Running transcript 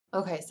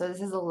Okay, so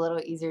this is a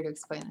little easier to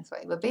explain this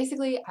way. But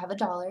basically, I have a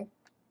dollar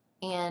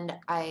and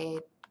I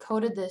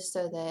coded this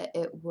so that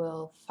it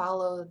will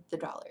follow the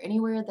dollar.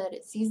 Anywhere that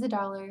it sees the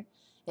dollar,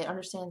 it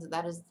understands that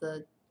that is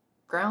the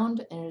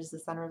ground and it is the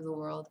center of the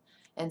world.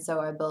 And so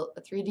I built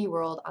a 3D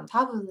world on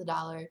top of the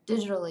dollar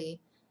digitally.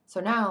 So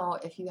now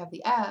if you have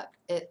the app,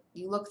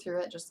 you look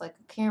through it just like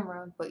a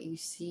camera, but you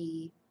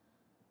see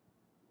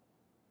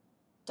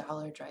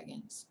dollar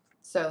dragons.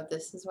 So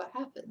this is what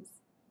happens.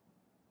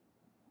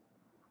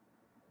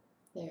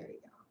 There we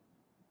go.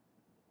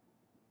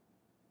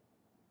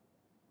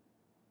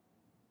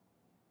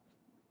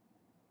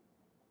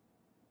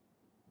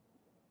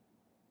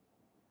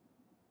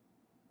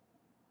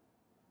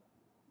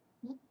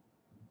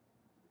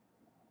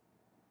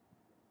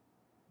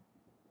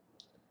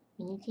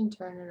 And you can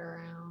turn it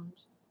around.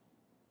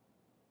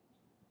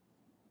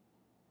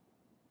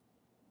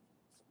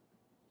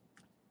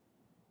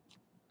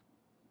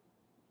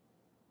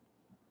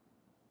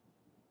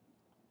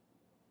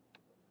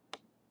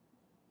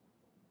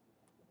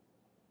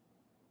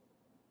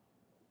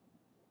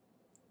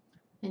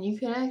 And you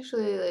can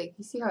actually, like,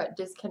 you see how it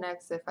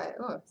disconnects if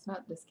oh, it's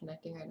not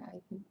disconnecting right now.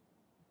 You can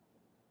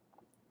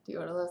do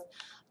one of those.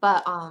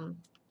 But,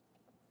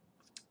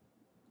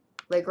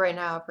 like right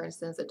now, for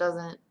instance, it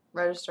doesn't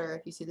register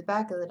if you see the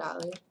back of the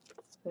dollar,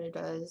 but it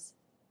does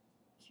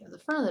if you have the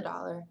front of the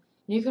dollar. And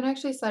you can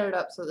actually set it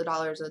up so the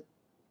dollar is a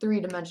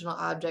three-dimensional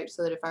object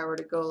so that if I were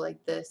to go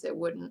like this, it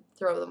wouldn't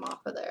throw them off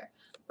of there.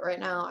 But right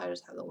now, I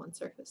just have the one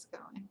surface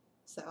going.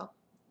 So,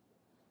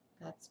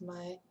 that's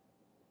my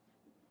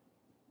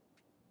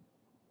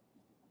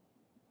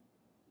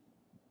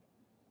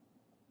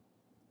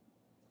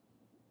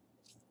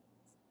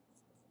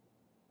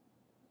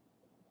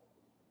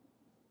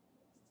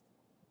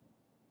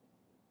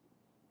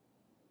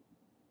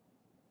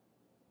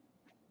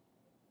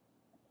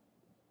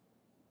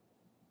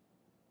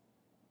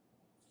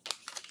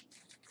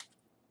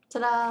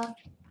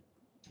ta-da!